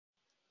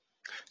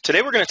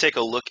Today we're going to take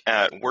a look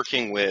at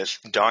working with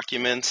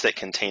documents that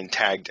contain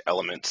tagged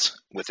elements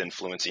within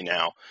Fluency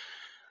Now.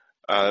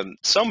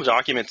 Some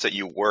documents that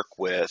you work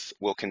with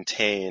will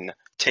contain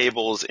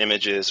tables,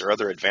 images, or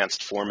other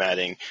advanced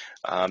formatting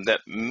that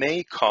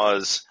may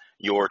cause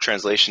your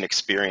translation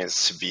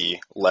experience to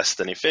be less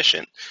than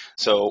efficient.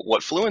 So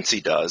what Fluency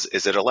does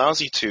is it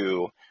allows you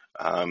to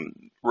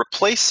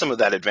replace some of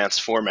that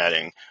advanced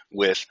formatting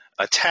with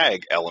a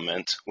tag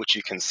element, which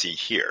you can see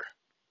here.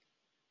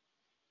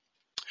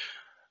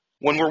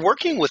 When we're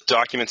working with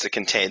documents that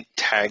contain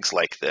tags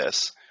like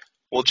this,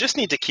 we'll just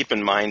need to keep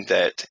in mind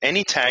that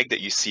any tag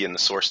that you see in the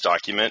source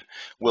document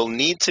will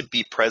need to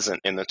be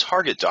present in the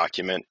target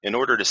document in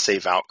order to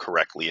save out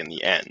correctly in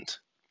the end.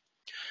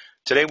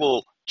 Today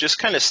we'll just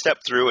kind of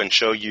step through and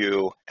show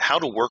you how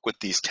to work with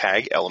these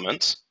tag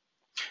elements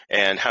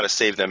and how to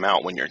save them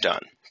out when you're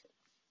done.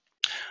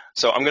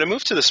 So I'm going to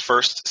move to this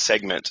first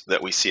segment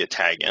that we see a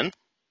tag in.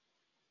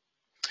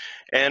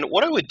 And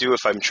what I would do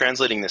if I'm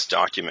translating this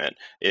document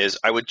is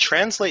I would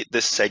translate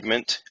this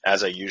segment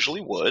as I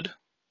usually would.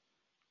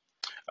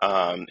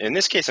 In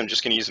this case, I'm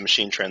just going to use the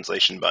machine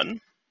translation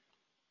button.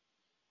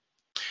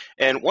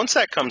 And once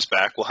that comes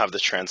back, we'll have the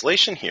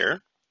translation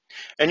here.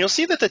 And you'll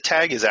see that the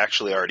tag is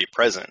actually already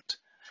present.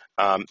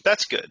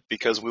 That's good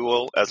because we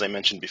will, as I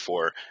mentioned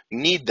before,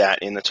 need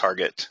that in the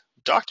target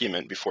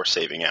document before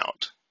saving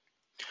out.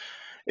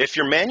 If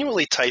you're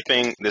manually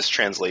typing this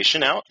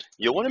translation out,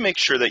 you'll want to make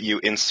sure that you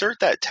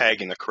insert that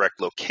tag in the correct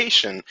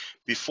location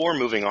before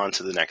moving on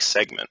to the next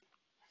segment.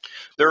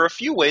 There are a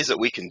few ways that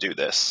we can do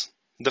this.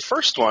 The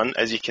first one,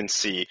 as you can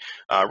see,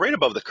 right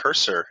above the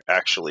cursor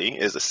actually,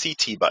 is a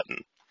CT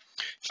button.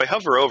 If I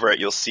hover over it,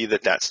 you'll see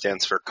that that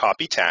stands for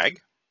copy tag.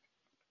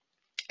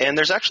 And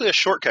there's actually a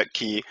shortcut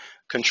key,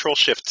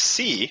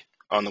 Control-Shift-C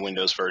on the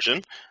Windows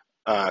version,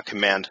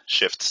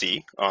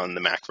 Command-Shift-C on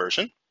the Mac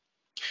version.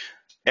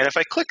 And if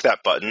I click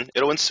that button,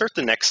 it'll insert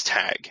the next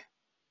tag.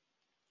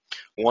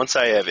 Once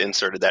I have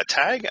inserted that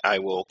tag, I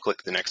will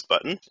click the next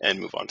button and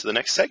move on to the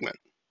next segment.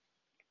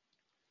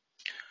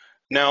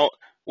 Now,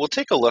 we'll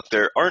take a look.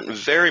 There aren't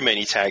very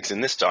many tags in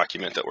this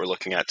document that we're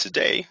looking at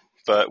today,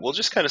 but we'll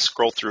just kind of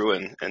scroll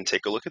through and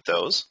take a look at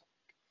those.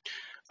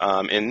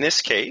 In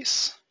this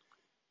case,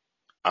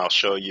 I'll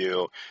show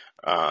you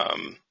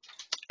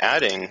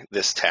adding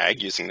this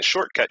tag using the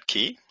shortcut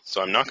key.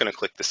 So I'm not going to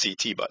click the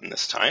CT button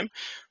this time,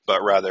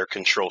 but rather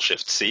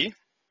Control-Shift-C,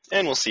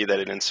 and we'll see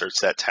that it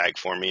inserts that tag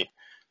for me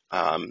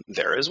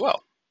there as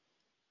well.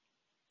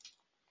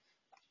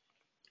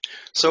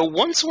 So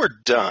once we're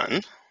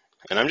done,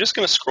 and I'm just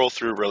going to scroll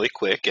through really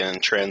quick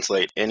and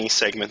translate any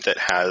segment that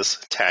has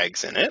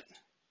tags in it,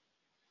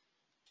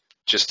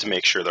 just to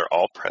make sure they're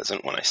all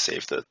present when I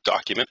save the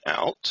document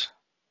out.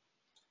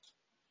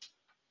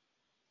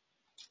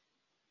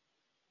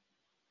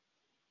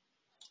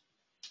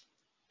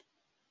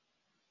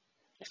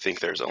 I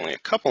think there's only a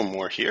couple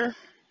more here.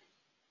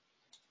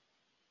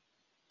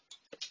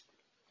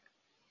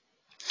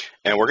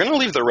 And we're going to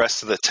leave the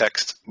rest of the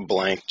text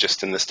blank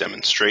just in this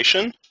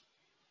demonstration.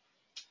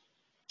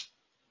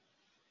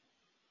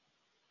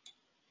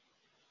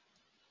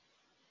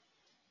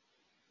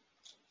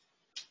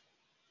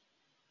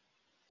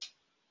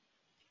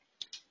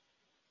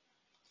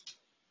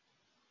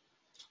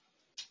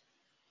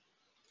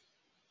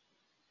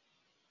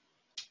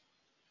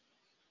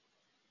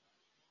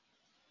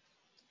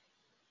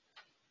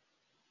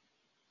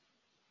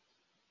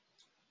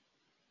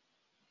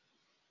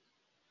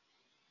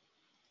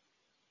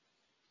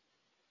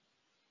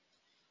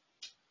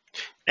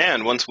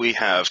 And once we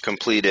have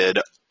completed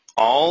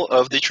all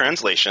of the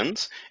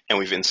translations and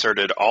we've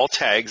inserted all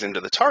tags into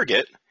the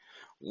target,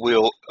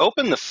 we'll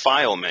open the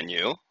File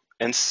menu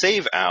and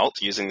save out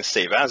using the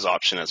Save As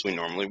option as we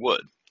normally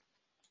would.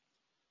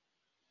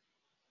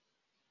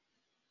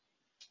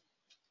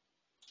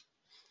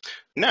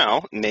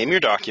 Now, name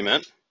your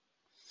document.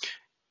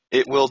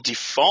 It will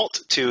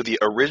default to the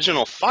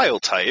original file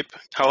type.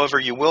 However,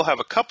 you will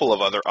have a couple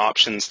of other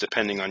options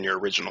depending on your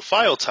original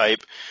file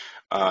type.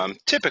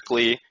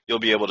 Typically, you'll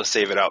be able to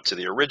save it out to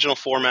the original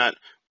format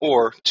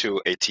or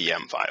to a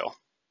TM file.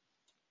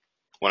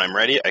 When I'm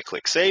ready, I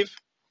click Save,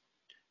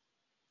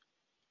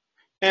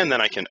 and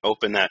then I can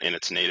open that in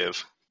its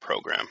native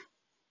program.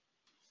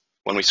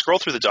 When we scroll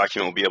through the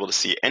document, we'll be able to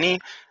see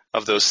any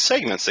of those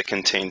segments that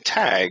contain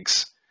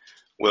tags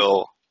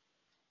will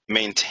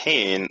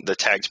maintain the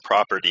tag's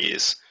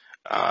properties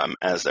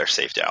as they're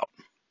saved out.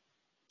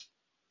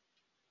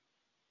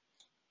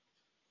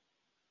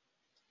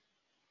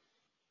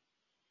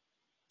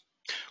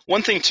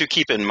 One thing to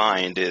keep in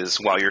mind is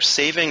while you're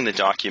saving the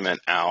document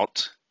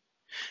out,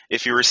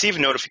 if you receive a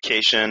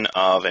notification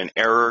of an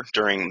error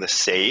during the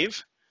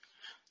save,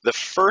 the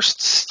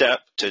first step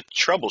to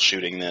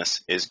troubleshooting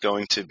this is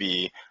going to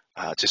be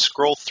to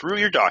scroll through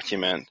your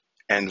document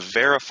and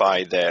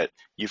verify that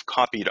you've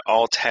copied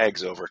all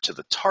tags over to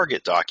the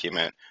target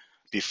document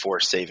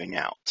before saving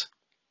out.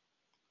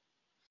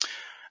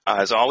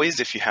 As always,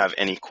 if you have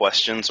any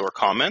questions or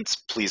comments,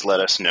 please let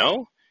us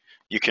know.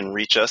 You can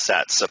reach us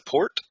at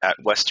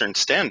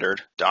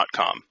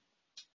support@westernstandard.com.